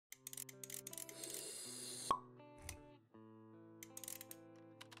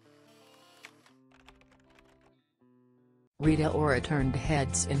Rita Ora turned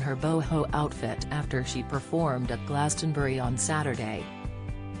heads in her boho outfit after she performed at Glastonbury on Saturday.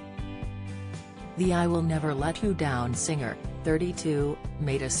 The I Will Never Let You Down singer, 32,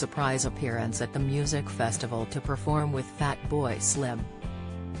 made a surprise appearance at the music festival to perform with Fatboy Slim.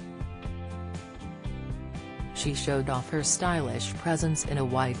 She showed off her stylish presence in a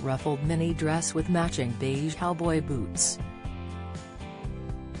white ruffled mini dress with matching beige cowboy boots.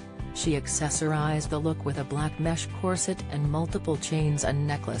 She accessorized the look with a black mesh corset and multiple chains and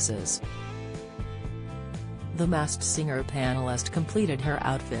necklaces. The Masked Singer panelist completed her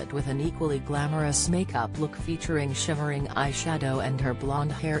outfit with an equally glamorous makeup look featuring shimmering eyeshadow and her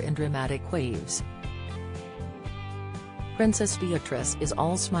blonde hair in dramatic waves. Princess Beatrice is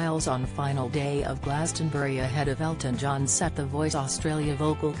all smiles on final day of Glastonbury ahead of Elton John's set. The Voice Australia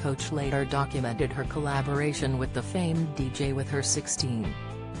vocal coach later documented her collaboration with the famed DJ with her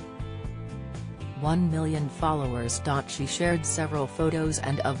 16.1 million followers. She shared several photos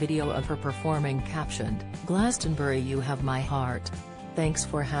and a video of her performing captioned, "Glastonbury, you have my heart. Thanks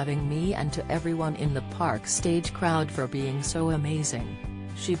for having me, and to everyone in the park stage crowd for being so amazing."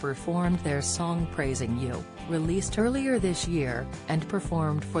 She performed their song Praising You, released earlier this year, and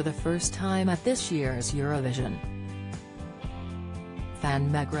performed for the first time at this year's Eurovision.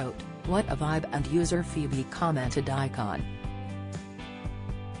 Fan Meg wrote, "What a vibe," and user Phoebe commented icon.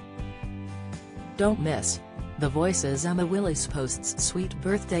 Don't miss. The Voice's Emma Willis posts sweet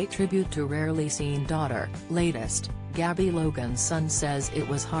birthday tribute to rarely seen daughter. Latest, Gabby Logan's son says it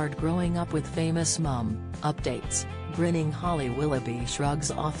was hard growing up with famous mum. Updates, grinning Holly Willoughby shrugs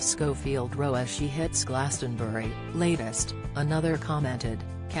off Schofield Row as she hits Glastonbury. Latest, another commented,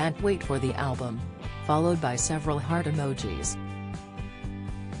 "Can't wait for the album," followed by several heart emojis.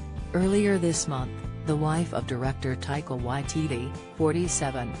 Earlier this month, the wife of director Taika Waititi,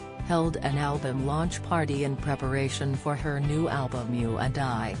 47, held an album launch party in preparation for her new album You and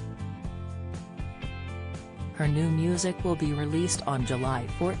I. Her new music will be released on July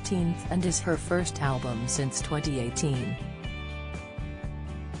 14 and is her first album since 2018.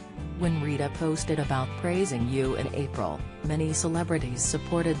 When Rita posted about Praising You in April, many celebrities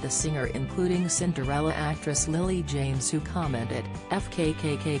supported the singer, including Cinderella actress Lily James, who commented,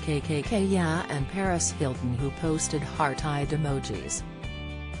 "FKKKKKK yeah," and Paris Hilton, who posted heart-eyed emojis.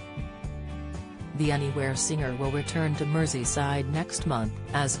 The Anywhere singer will return to Merseyside next month,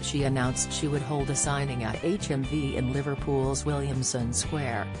 as she announced she would hold a signing at HMV in Liverpool's Williamson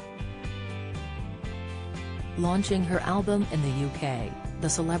Square. Launching her album in the UK, the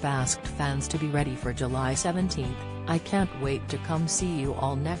celeb asked fans to be ready for July 17. "I can't wait to come see you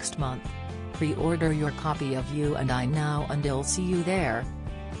all next month. Pre-order your copy of You and I now, and I'll see you there."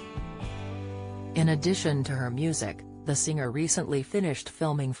 In addition to her music, the singer recently finished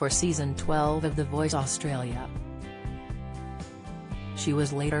filming for season 12 of The Voice Australia. She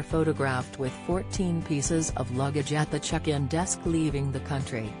was later photographed with 14 pieces of luggage at the check-in desk leaving the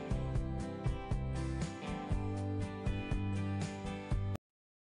country.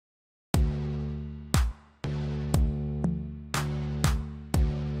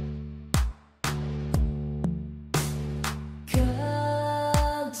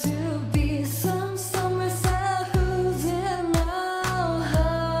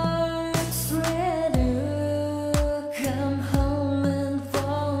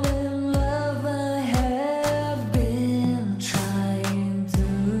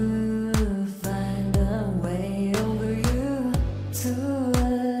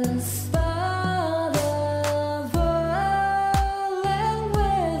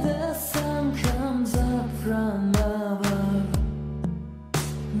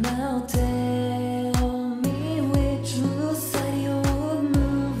 Now take